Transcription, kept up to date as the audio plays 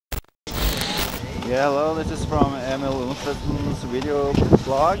Yeah, hello, this is from Emil Olimstad's video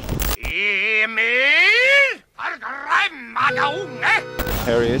blog. Emil Bergrem,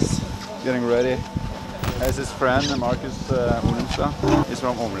 Here he is, getting ready. As his friend Markus Olimstad. He's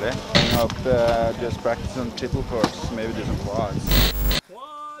from Omli. Coming up, just practice on triple course, maybe do some quads.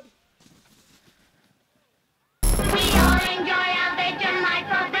 Quad. We all enjoy our Vegemite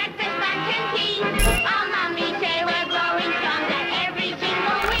for breakfast, lunch and tea. Our mommy say we're growing stronger every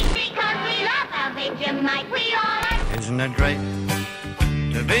single week because we love our Vegemite. We all are. Isn't it great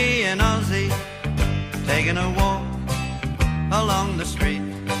to be an Aussie, taking a walk along the street,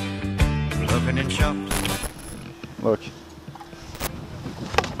 looking in shops? Look.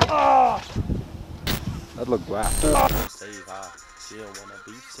 Oh! That looked black. Don't save her. She don't wanna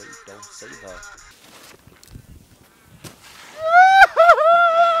be saved. Don't save her.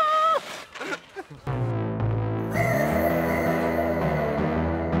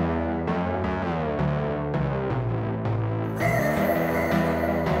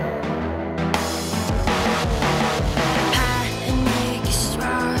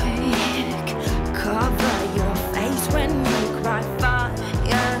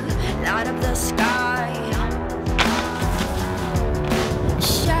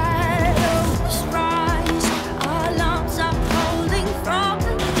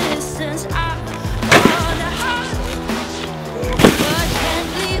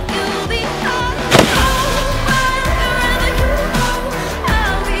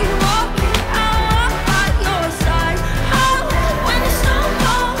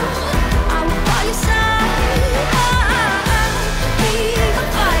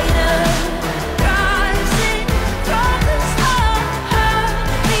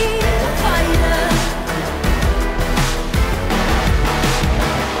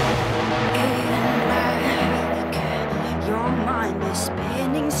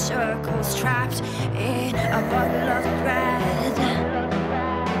 Trapped in a bottle of bread.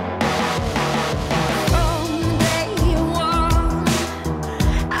 From day one,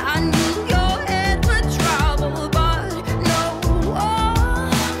 I knew your head would trouble, but no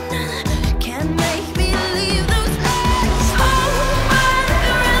one can make me leave those legs. Oh,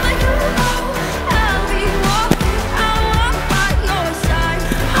 wherever you go, I'll be walking. I'll walk by your side.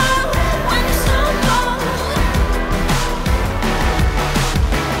 Oh, when the sun goes.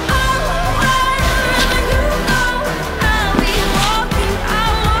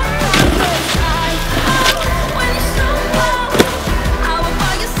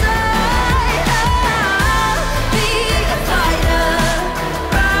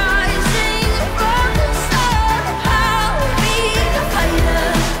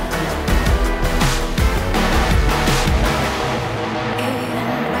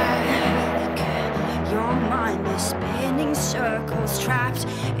 Circles trapped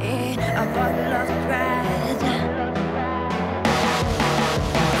in a bottle of bread.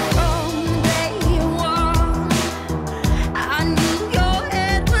 From day one, I knew your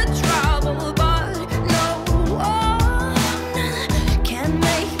head would trouble, but no one can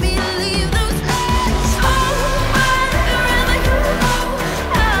make me leave those legs. Oh, wherever you go,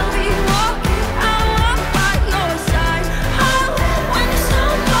 I'll be walking. I'll walk by your side. Oh, when the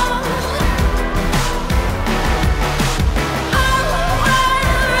sun goes.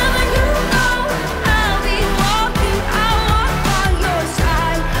 Wherever you go, I'll be walking.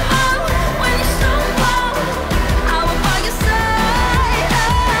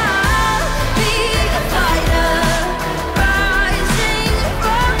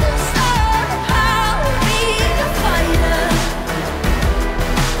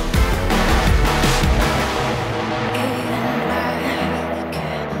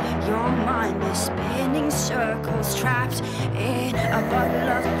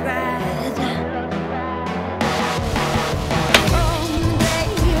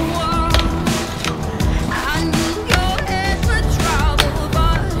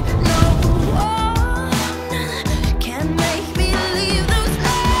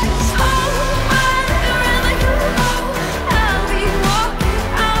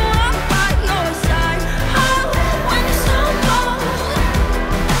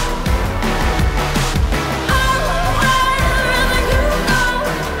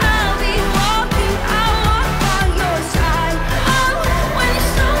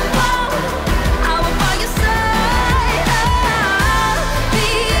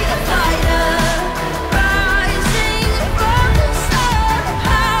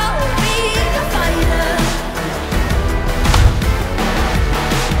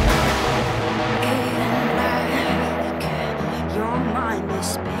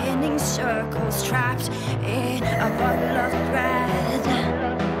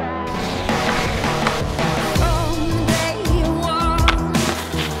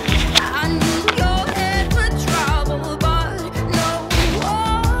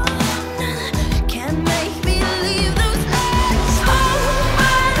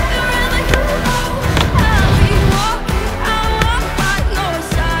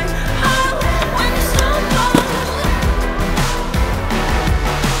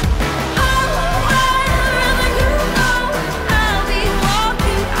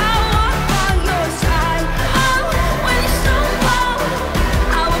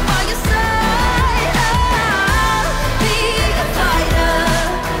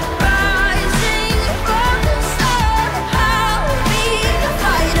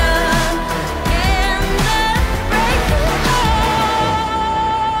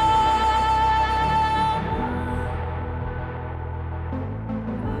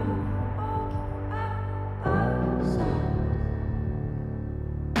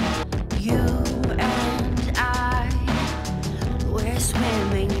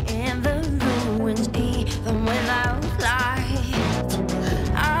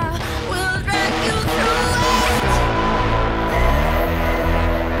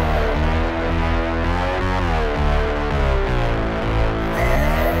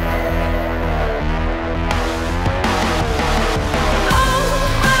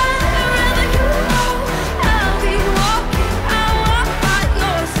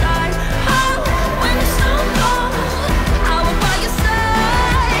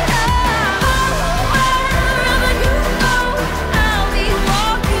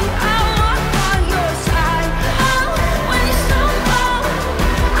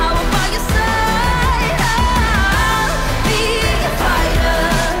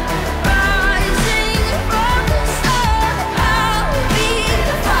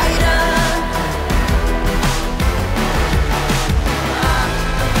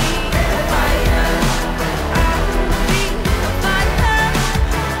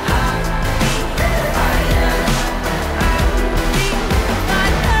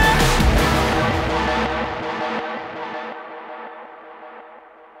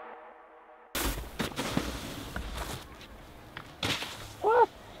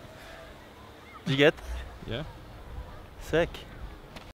 you get? Yeah. Sick.